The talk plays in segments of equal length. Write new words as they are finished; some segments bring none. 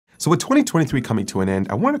So with 2023 coming to an end,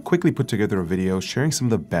 I want to quickly put together a video sharing some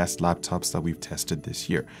of the best laptops that we've tested this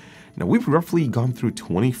year. Now, we've roughly gone through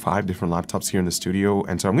 25 different laptops here in the studio,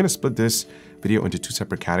 and so I'm going to split this video into two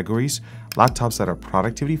separate categories: laptops that are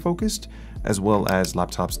productivity focused, as well as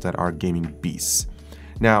laptops that are gaming beasts.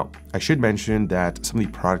 Now, I should mention that some of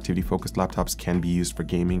the productivity-focused laptops can be used for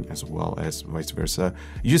gaming as well as vice versa.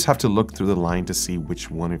 You just have to look through the line to see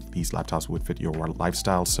which one of these laptops would fit your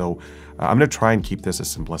lifestyle. So I'm going to try and keep this as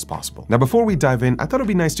simple as possible. Now, before we dive in, I thought it'd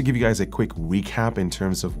be nice to give you guys a quick recap in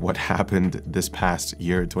terms of what happened this past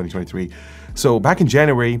year, 2023. So back in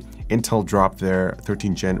January, Intel dropped their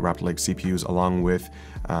 13th gen Raptor Lake CPUs along with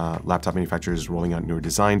laptop manufacturers rolling out newer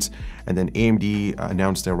designs. And then AMD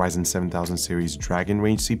announced their Ryzen 7000 series Dragon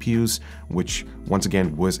Range CPUs, which once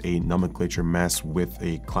again was a nomenclature mess with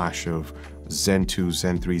a clash of Zen 2,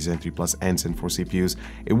 Zen 3, Zen 3 Plus, and Zen 4 CPUs.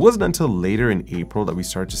 It wasn't until later in April that we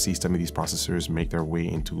started to see some of these processors make their way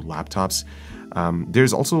into laptops.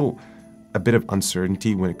 There's also a bit of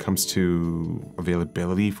uncertainty when it comes to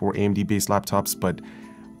availability for AMD-based laptops, but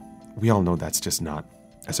we all know that's just not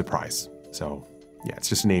a surprise. So yeah, it's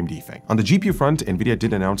just an AMD thing. On the GPU front, NVIDIA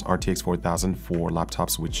did announce RTX 4000 for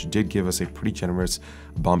laptops, which did give us a pretty generous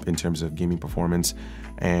bump in terms of gaming performance.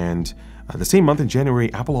 And the same month in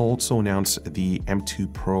January, Apple also announced the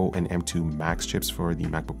M2 Pro and M2 Max chips for the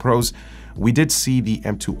MacBook Pros. We did see the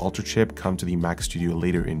M2 Ultra chip come to the Mac Studio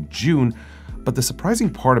later in June, but the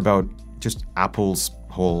surprising part about just Apple's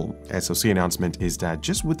whole SoC announcement is that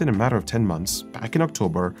just within a matter of 10 months, back in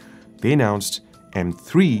October, they announced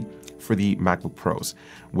M3 for the MacBook Pros,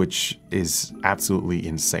 which is absolutely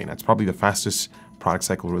insane. That's probably the fastest product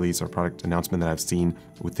cycle release or product announcement that I've seen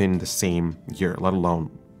within the same year, let alone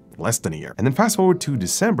less than a year. And then fast forward to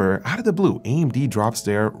December, out of the blue, AMD drops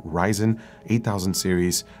their Ryzen 8000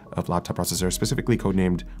 series of laptop processor, specifically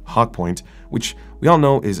codenamed Hawkpoint, which we all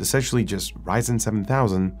know is essentially just Ryzen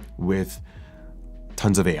 7000 with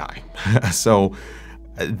tons of AI. So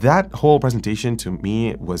that whole presentation to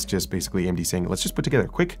me was just basically AMD saying, let's just put together a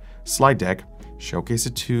quick slide deck, showcase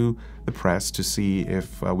it to the press to see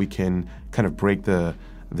if we can kind of break the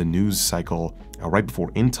news cycle right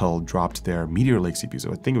before Intel dropped their Meteor Lake CPU.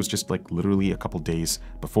 So I think it was just like literally a couple days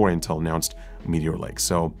before Intel announced Meteor Lake.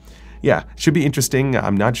 So yeah, should be interesting.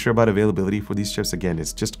 I'm not sure about availability for these chips. Again,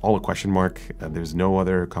 it's just all a question mark. There's no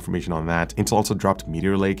other confirmation on that. Intel also dropped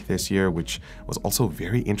Meteor Lake this year, which was also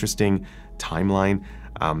very interesting timeline.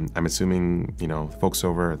 I'm assuming, you know, folks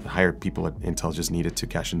over the higher people at Intel just needed to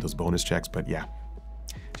cash in those bonus checks. But yeah,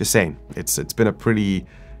 just saying, it's been a pretty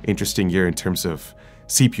interesting year in terms of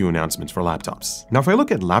CPU announcements for laptops. Now, if I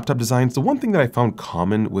look at laptop designs, the one thing that I found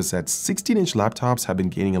common was that 16-inch laptops have been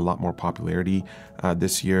gaining a lot more popularity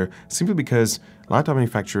this year, simply because laptop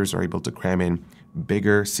manufacturers are able to cram in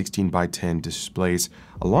bigger 16:10 displays,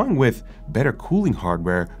 along with better cooling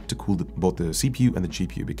hardware to cool both the CPU and the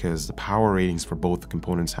GPU, because the power ratings for both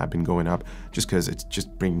components have been going up just because it's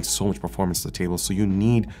just bringing so much performance to the table. So you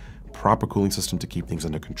need proper cooling system to keep things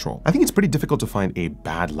under control. I think it's pretty difficult to find a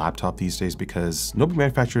bad laptop these days because notebook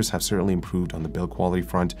manufacturers have certainly improved on the build quality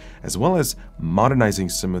front, as well as modernizing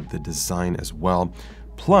some of the design as well.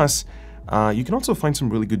 Plus, you can also find some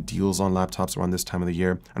really good deals on laptops around this time of the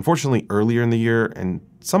year. Unfortunately, earlier in the year and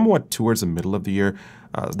somewhat towards the middle of the year,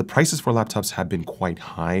 the prices for laptops have been quite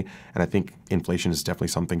high, and I think inflation is definitely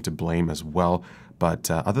something to blame as well. But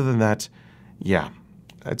other than that, yeah,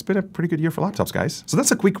 it's been a pretty good year for laptops, guys. So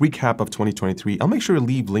that's a quick recap of 2023. I'll make sure to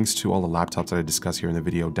leave links to all the laptops that I discuss here in the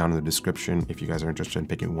video down in the description if you guys are interested in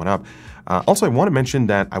picking one up. Also, I want to mention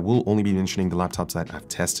that I will only be mentioning the laptops that I've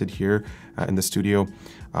tested here in the studio.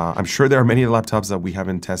 I'm sure there are many of the laptops that we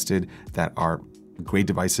haven't tested that are great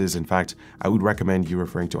devices. In fact, I would recommend you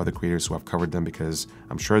referring to other creators who have covered them because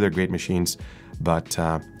I'm sure they're great machines. But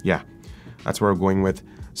yeah, that's where we're going with.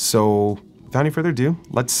 So without any further ado,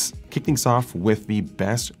 let's kick things off with the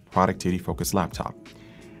best productivity-focused laptop.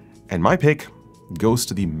 And my pick goes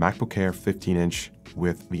to the MacBook Air 15-inch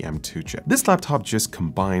with the M2 chip. This laptop just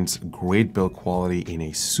combines great build quality in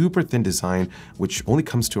a super thin design, which only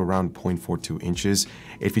comes to around 0.42 inches.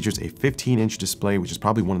 It features a 15-inch display, which is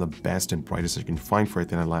probably one of the best and brightest that you can find for a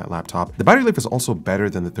thin laptop. The battery life is also better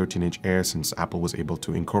than the 13-inch Air since Apple was able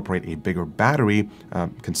to incorporate a bigger battery,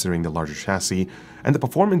 considering the larger chassis. And the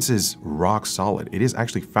performance is rock solid. It is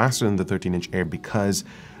actually faster than the 13-inch Air because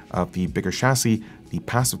of the bigger chassis. The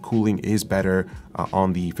passive cooling is better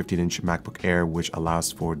on the 15-inch MacBook Air, which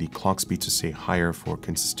allows for the clock speed to stay higher for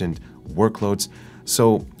consistent workloads.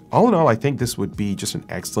 So all in all, I think this would be just an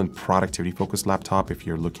excellent productivity-focused laptop if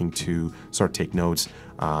you're looking to sort of take notes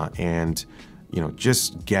and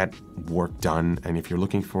just get work done. And if you're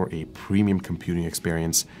looking for a premium computing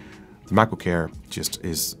experience, the MacBook Air just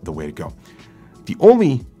is the way to go. The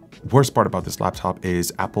only worst part about this laptop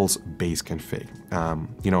is Apple's base config.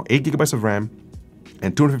 8 gigabytes of RAM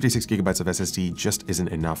and 256 gigabytes of SSD just isn't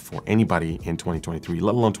enough for anybody in 2023,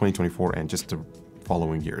 let alone 2024 and just the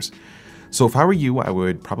following years. So if I were you, I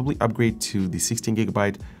would probably upgrade to the 16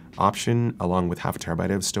 gigabyte option along with half a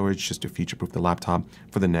terabyte of storage just to future-proof the laptop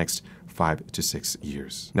for the next 5 to 6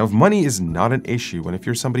 years. Now, if money is not an issue, and if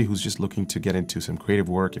you're somebody who's just looking to get into some creative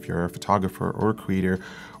work, if you're a photographer or a creator,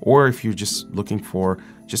 or if you're just looking for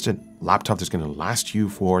just a laptop that's going to last you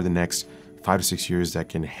for the next 5 to 6 years that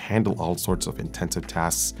can handle all sorts of intensive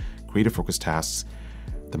tasks, creative focused tasks,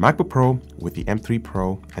 the MacBook Pro with the M3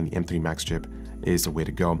 Pro and the M3 Max chip is the way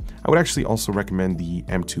to go. I would actually also recommend the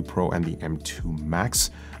M2 Pro and the M2 Max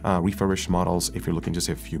refurbished models if you're looking to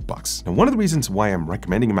save a few bucks. Now, one of the reasons why I'm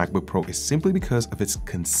recommending a MacBook Pro is simply because of its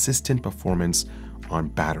consistent performance on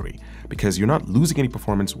battery, because you're not losing any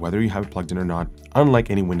performance whether you have it plugged in or not. Unlike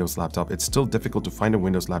any Windows laptop, it's still difficult to find a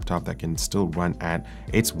Windows laptop that can still run at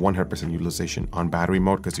its 100% utilization on battery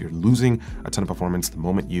mode, because you're losing a ton of performance the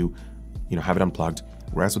moment you have it unplugged.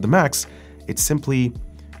 Whereas with the Max, it's simply,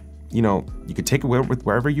 you could take it with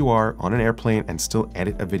wherever you are on an airplane and still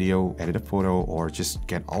edit a video, edit a photo, or just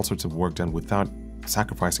get all sorts of work done without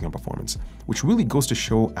sacrificing on performance, which really goes to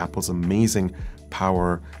show Apple's amazing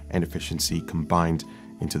power and efficiency combined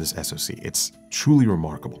into this SoC. It's truly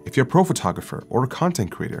remarkable. If you're a pro photographer or a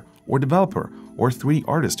content creator or developer or 3D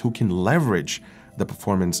artist who can leverage the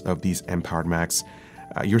performance of these M-powered Macs,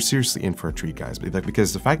 you're seriously in for a treat, guys.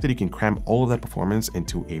 Because the fact that you can cram all of that performance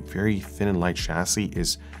into a very thin and light chassis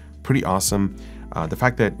is pretty awesome. The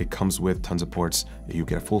fact that it comes with tons of ports, you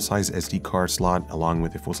get a full-size SD card slot along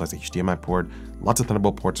with a full-size HDMI port, lots of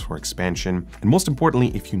Thunderbolt ports for expansion, and most importantly,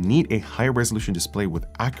 if you need a higher resolution display with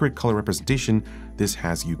accurate color representation, this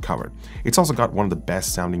has you covered. It's also got one of the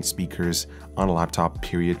best sounding speakers on a laptop,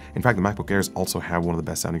 period. In fact, the MacBook Airs also have one of the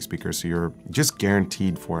best sounding speakers, so you're just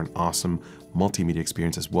guaranteed for an awesome multimedia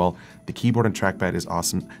experience as well. The keyboard and trackpad is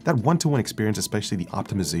awesome. That one-to-one experience, especially the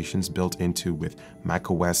optimizations built into with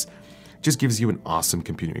macOS, just gives you an awesome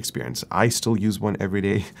computing experience. I still use one every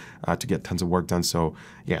day to get tons of work done. So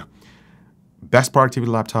yeah, best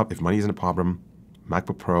productivity laptop. If money isn't a problem,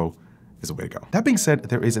 MacBook Pro is the way to go. That being said,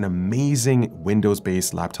 there is an amazing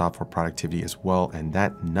Windows-based laptop for productivity as well, and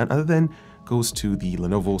that none other than goes to the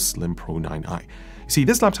Lenovo Slim Pro 9i. See,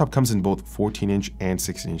 this laptop comes in both 14-inch and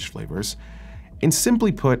 16-inch flavors. And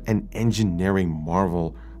simply put, an engineering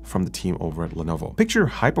marvel from the team over at Lenovo. Picture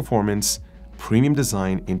high performance, premium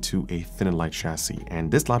design into a thin and light chassis, and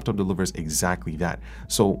this laptop delivers exactly that.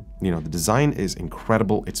 So, the design is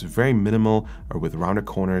incredible. It's very minimal or with rounded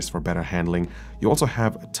corners for better handling. You also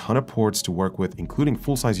have a ton of ports to work with, including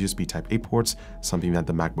full-size USB Type-A ports, something that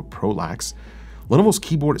the MacBook Pro lacks. Lenovo's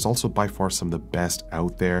keyboard is also by far some of the best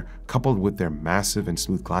out there, coupled with their massive and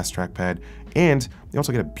smooth glass trackpad, and they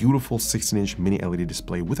also get a beautiful 16-inch mini LED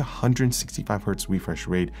display with a 165Hz refresh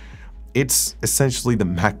rate. It's essentially the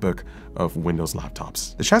MacBook of Windows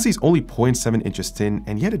laptops. The chassis is only 0.7 inches thin,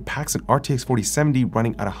 and yet it packs an RTX 4070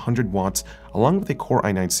 running at 100 watts along with a Core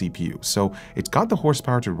i9 CPU. So it's got the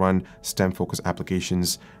horsepower to run STEM-focused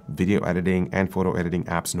applications, video editing, and photo editing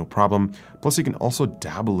apps no problem. Plus, you can also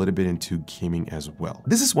dabble a little bit into gaming as well.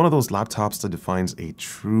 This is one of those laptops that defines a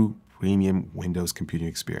true premium Windows computing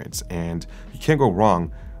experience, and you can't go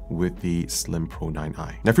wrong with the Slim Pro 9i.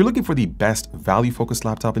 Now, if you're looking for the best value-focused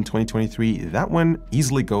laptop in 2023, that one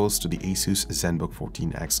easily goes to the Asus ZenBook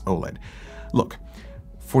 14X OLED. Look,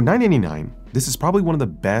 for $999, this is probably one of the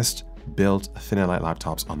best built thin and light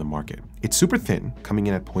laptops on the market. It's super thin, coming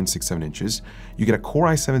in at 0.67 inches. You get a Core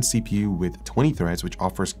i7 CPU with 20 threads, which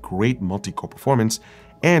offers great multi-core performance,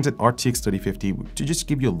 and an RTX 3050 to just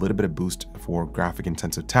give you a little bit of boost for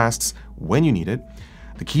graphic-intensive tasks when you need it.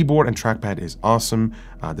 The keyboard and trackpad is awesome.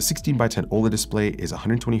 The 16:10 OLED display is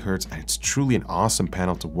 120 Hz, and it's truly an awesome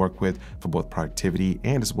panel to work with for both productivity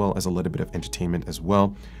and as well as a little bit of entertainment as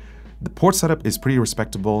well. The port setup is pretty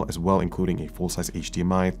respectable as well, including a full-size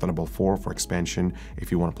HDMI, Thunderbolt 4 for expansion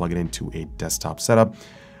if you want to plug it into a desktop setup.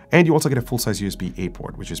 And you also get a full-size USB-A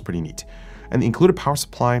port, which is pretty neat. And the included power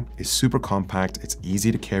supply is super compact, it's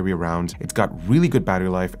easy to carry around, it's got really good battery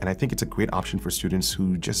life, and I think it's a great option for students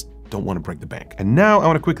who just don't want to break the bank. And now I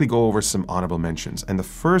want to quickly go over some honorable mentions. And the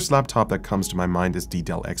first laptop that comes to my mind is the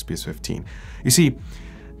Dell XPS 15. You see,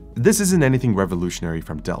 this isn't anything revolutionary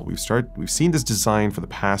from Dell. We've seen this design for the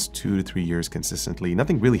past 2 to 3 years consistently.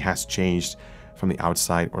 Nothing really has changed from the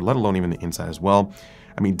outside, or let alone even the inside as well.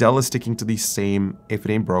 I mean, Dell is sticking to the same, if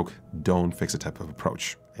it ain't broke, don't fix it type of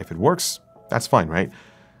approach. If it works, that's fine, right?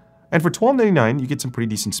 And for $12.99, you get some pretty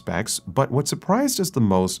decent specs, but what surprised us the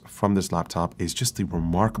most from this laptop is just the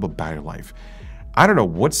remarkable battery life. I don't know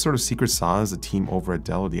what sort of secret sauce the team over at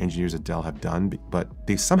Dell or the engineers at Dell have done, but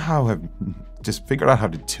they somehow have just figured out how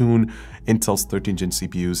to tune Intel's 13th gen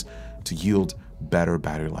CPUs to yield better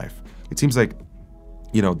battery life. It seems like,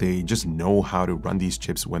 they just know how to run these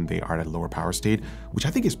chips when they are at a lower power state, which I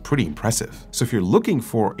think is pretty impressive. So if you're looking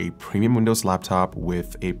for a premium Windows laptop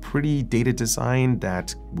with a pretty dated design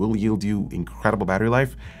that will yield you incredible battery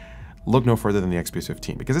life, look no further than the XPS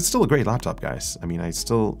 15, because it's still a great laptop, guys. I mean, I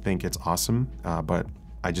still think it's awesome, but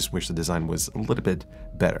I just wish the design was a little bit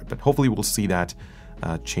better. But hopefully we'll see that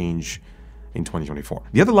change in 2024.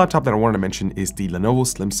 The other laptop that I wanted to mention is the Lenovo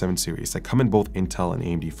Slim 7 series that come in both Intel and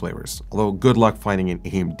AMD flavors. Although good luck finding an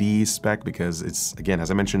AMD spec because it's, again,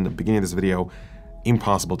 as I mentioned at the beginning of this video,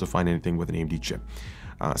 impossible to find anything with an AMD chip.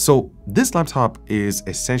 So this laptop is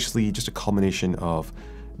essentially just a culmination of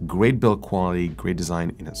great build quality, great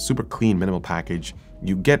design in a super clean, minimal package.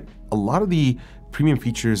 You get a lot of the premium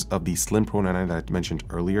features of the Slim Pro 99 that I mentioned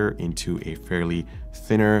earlier into a fairly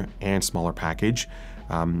thinner and smaller package.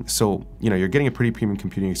 So, you're getting a pretty premium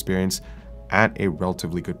computing experience at a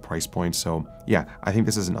relatively good price point. So yeah, I think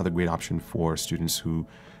this is another great option for students who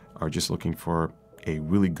are just looking for a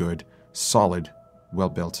really good, solid,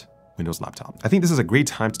 well-built Windows laptop. I think this is a great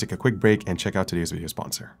time to take a quick break and check out today's video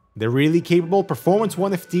sponsor. The really capable Performance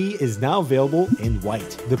 1 FT is now available in white,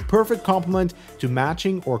 the perfect complement to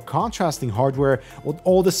matching or contrasting hardware with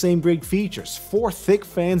all the same great features. 4 thick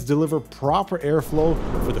fans deliver proper airflow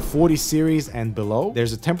for the 40 series and below.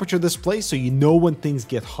 There's a temperature display so you know when things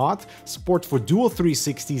get hot, support for dual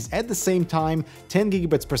 360s at the same time, 10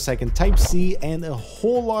 gigabits per second Type-C, and a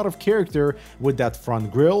whole lot of character with that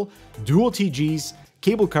front grille, dual TGs,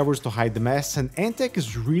 cable covers to hide the mess, and Antec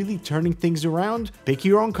is really turning things around. Pick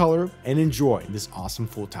your own color and enjoy this awesome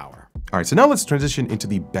full tower. All right, so now let's transition into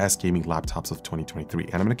the best gaming laptops of 2023,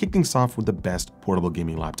 and I'm gonna kick things off with the best portable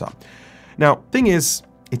gaming laptop. Now, thing is,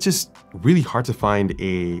 it's just really hard to find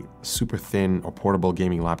a super thin or portable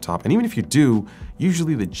gaming laptop, and even if you do,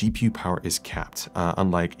 usually the GPU power is capped,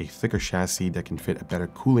 unlike a thicker chassis that can fit a better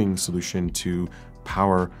cooling solution to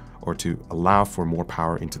power or to allow for more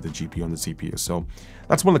power into the GPU and the CPU. So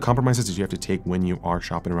that's one of the compromises that you have to take when you are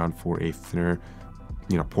shopping around for a thinner,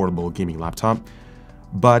 portable gaming laptop.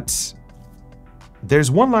 But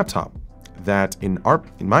there's one laptop that, in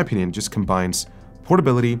my opinion, just combines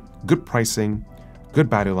portability, good pricing, good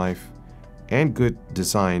battery life, and good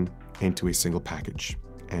design into a single package.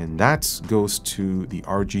 And that goes to the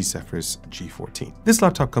ROG Zephyrus G14. This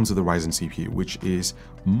laptop comes with a Ryzen CPU, which is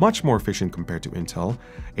much more efficient compared to Intel.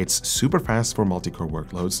 It's super fast for multi-core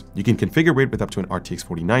workloads. You can configure it with up to an RTX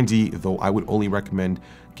 4090, though I would only recommend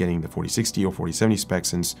getting the 4060 or 4070 specs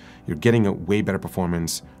since you're getting a way better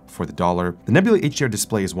performance for the dollar. The Nebula HDR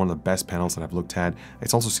display is one of the best panels that I've looked at.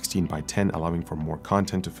 It's also 16:10, allowing for more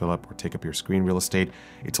content to fill up or take up your screen real estate.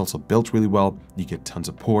 It's also built really well. You get tons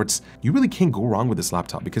of ports. You really can't go wrong with this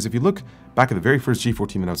laptop because if you look back at the very first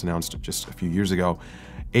G14 that was announced just a few years ago,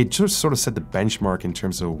 it just sort of set the benchmark in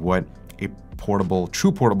terms of what a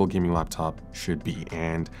true portable gaming laptop should be.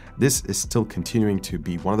 And this is still continuing to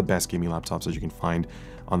be one of the best gaming laptops that you can find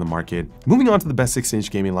on the market. Moving on to the best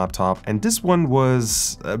 6-inch gaming laptop, and this one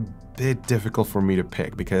was a bit difficult for me to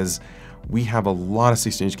pick because we have a lot of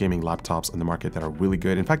 16-inch gaming laptops on the market that are really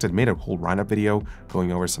good. In fact, I made a whole roundup video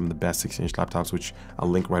going over some of the best 16-inch laptops, which I'll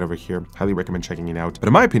link right over here. Highly recommend checking it out. But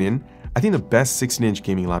in my opinion, I think the best 16-inch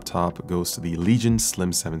gaming laptop goes to the Legion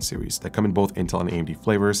Slim 7 series that come in both Intel and AMD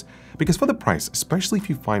flavors, because for the price, especially if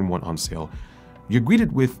you find one on sale, you're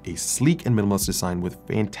greeted with a sleek and minimalist design with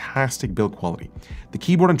fantastic build quality. The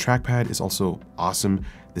keyboard and trackpad is also awesome.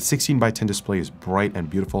 The 16:10 display is bright and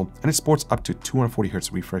beautiful, and it sports up to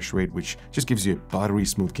 240Hz refresh rate, which just gives you a buttery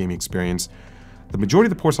smooth gaming experience. The majority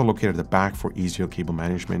of the ports are located at the back for easier cable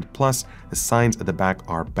management, plus the signs at the back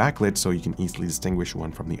are backlit so you can easily distinguish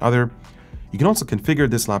one from the other. You can also configure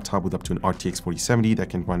this laptop with up to an RTX 4070 that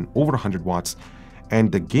can run over 100 watts,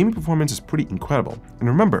 and the gaming performance is pretty incredible. And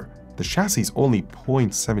remember, the chassis is only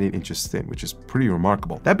 0.78 inches thin, which is pretty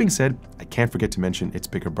remarkable. That being said, I can't forget to mention its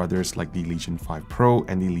bigger brothers like the Legion 5 Pro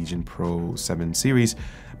and the Legion Pro 7 series,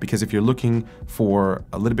 because if you're looking for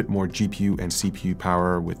a little bit more GPU and CPU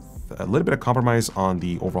power with a little bit of compromise on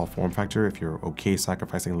the overall form factor, if you're okay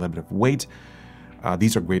sacrificing a little bit of weight,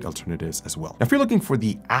 these are great alternatives as well. Now, if you're looking for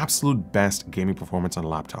the absolute best gaming performance on a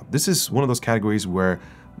laptop, this is one of those categories where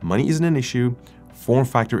money isn't an issue, form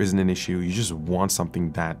factor isn't an issue, you just want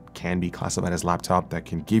something that can be classified as laptop that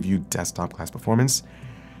can give you desktop class performance.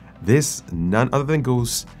 This none other than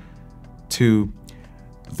goes to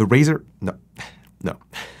the Razer, no,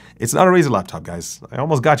 It's not a Razer laptop, guys. I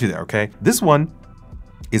almost got you there, okay? This one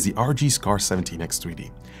is the ROG Scar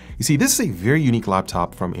 17X3D. You see, this is a very unique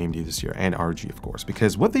laptop from AMD this year, and ROG, of course,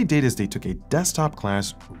 because what they did is they took a desktop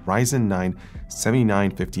class Ryzen 9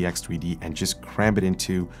 7950X3D and just crammed it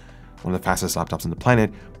into one of the fastest laptops on the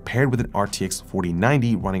planet, paired with an RTX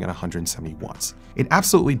 4090 running at 170 watts. It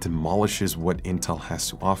absolutely demolishes what Intel has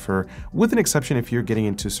to offer, with an exception if you're getting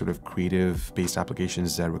into sort of creative-based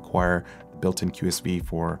applications that require built-in QSV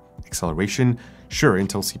for acceleration. Sure,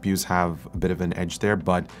 Intel CPUs have a bit of an edge there,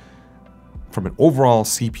 but from an overall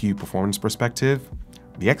CPU performance perspective,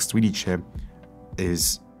 the X3D chip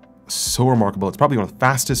is so remarkable. It's probably one of the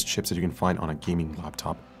fastest chips that you can find on a gaming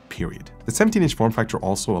laptop, period. The 17-inch form factor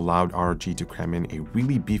also allowed ROG to cram in a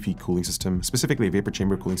really beefy cooling system, specifically a vapor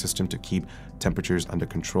chamber cooling system to keep temperatures under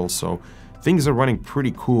control. So things are running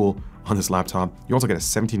pretty cool on this laptop. You also get a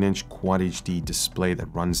 17-inch Quad HD display that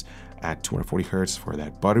runs at 240 Hz for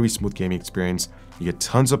that buttery smooth gaming experience. You get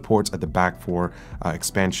tons of ports at the back for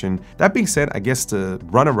expansion. That being said, I guess the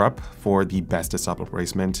runner-up for the best desktop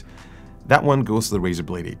replacement, that one goes to the Razer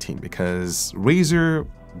Blade 18, because Razer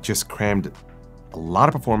just crammed a lot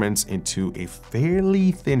of performance into a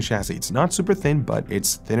fairly thin chassis. It's not super thin, but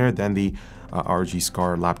it's thinner than the ROG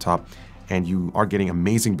Scar laptop, and you are getting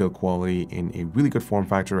amazing build quality in a really good form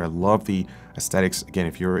factor. I love the aesthetics. Again,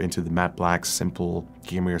 if you're into the matte black, simple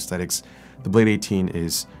gamer aesthetics, the Blade 18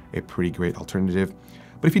 is a pretty great alternative.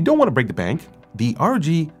 But if you don't want to break the bank, the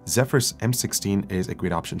ROG Zephyrus M16 is a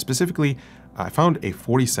great option. Specifically, I found a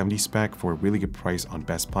 4070 spec for a really good price on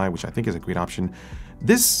Best Buy, which I think is a great option.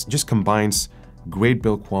 This just combines great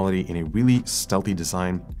build quality in a really stealthy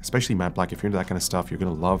design, especially matte black. If you're into that kind of stuff, you're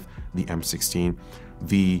gonna love the M16.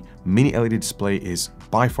 The mini LED display is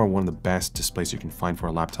by far one of the best displays you can find for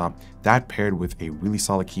a laptop. That paired with a really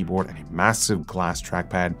solid keyboard and a massive glass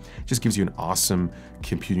trackpad just gives you an awesome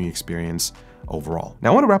computing experience overall. Now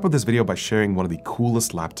I want to wrap up this video by sharing one of the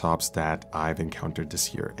coolest laptops that I've encountered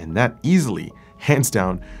this year, and that easily, hands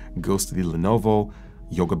down, goes to the Lenovo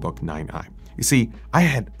YogaBook 9i. You see, I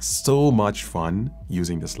had so much fun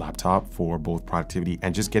using this laptop for both productivity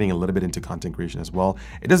and just getting a little bit into content creation as well.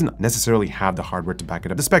 It doesn't necessarily have the hardware to back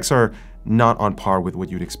it up. The specs are not on par with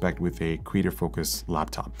what you'd expect with a creator-focused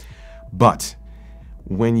laptop. But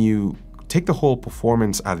when you take the whole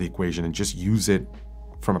performance out of the equation and just use it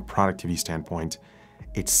from a productivity standpoint,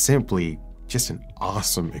 it's simply just an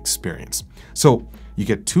awesome experience. So you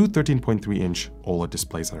get two 13.3-inch OLED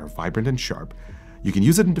displays that are vibrant and sharp. You can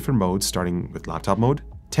use it in different modes, starting with laptop mode,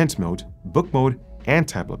 tent mode, book mode, and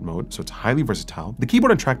tablet mode, so it's highly versatile. The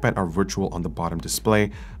keyboard and trackpad are virtual on the bottom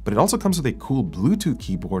display, but it also comes with a cool Bluetooth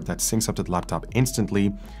keyboard that syncs up to the laptop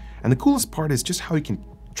instantly. And the coolest part is just how you can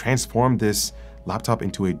transform this laptop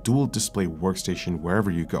into a dual display workstation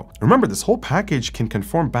wherever you go. Remember, this whole package can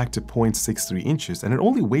conform back to 0.63 inches, and it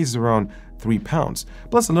only weighs around 3 pounds.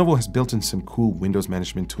 Plus, Lenovo has built in some cool Windows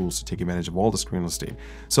management tools to take advantage of all the screen real estate.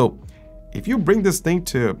 So if you bring this thing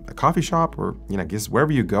to a coffee shop or, I guess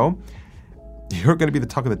wherever you go, you're going to be the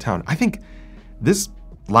talk of the town. I think this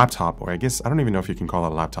laptop, or I guess I don't even know if you can call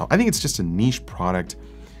it a laptop, I think it's just a niche product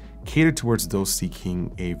catered towards those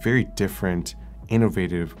seeking a very different,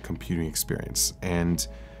 innovative computing experience. And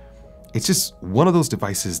it's just one of those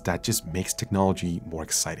devices that just makes technology more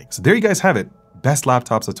exciting. So there you guys have it. Best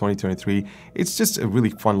laptops of 2023. It's just a really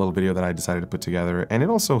fun little video that I decided to put together. And it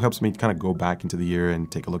also helps me kind of go back into the year and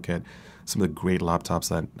take a look at some of the great laptops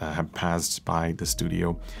that have passed by the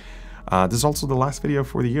studio. This is also the last video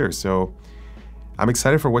for the year. So I'm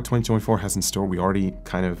excited for what 2024 has in store. We already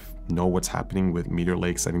kind of know what's happening with Meteor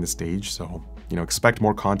Lake setting the stage. So, expect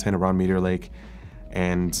more content around Meteor Lake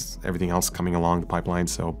and everything else coming along the pipeline.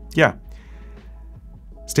 So yeah,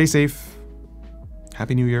 stay safe.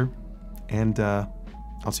 Happy New Year. And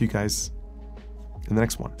I'll see you guys in the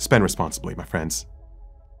next one. Spend responsibly, my friends.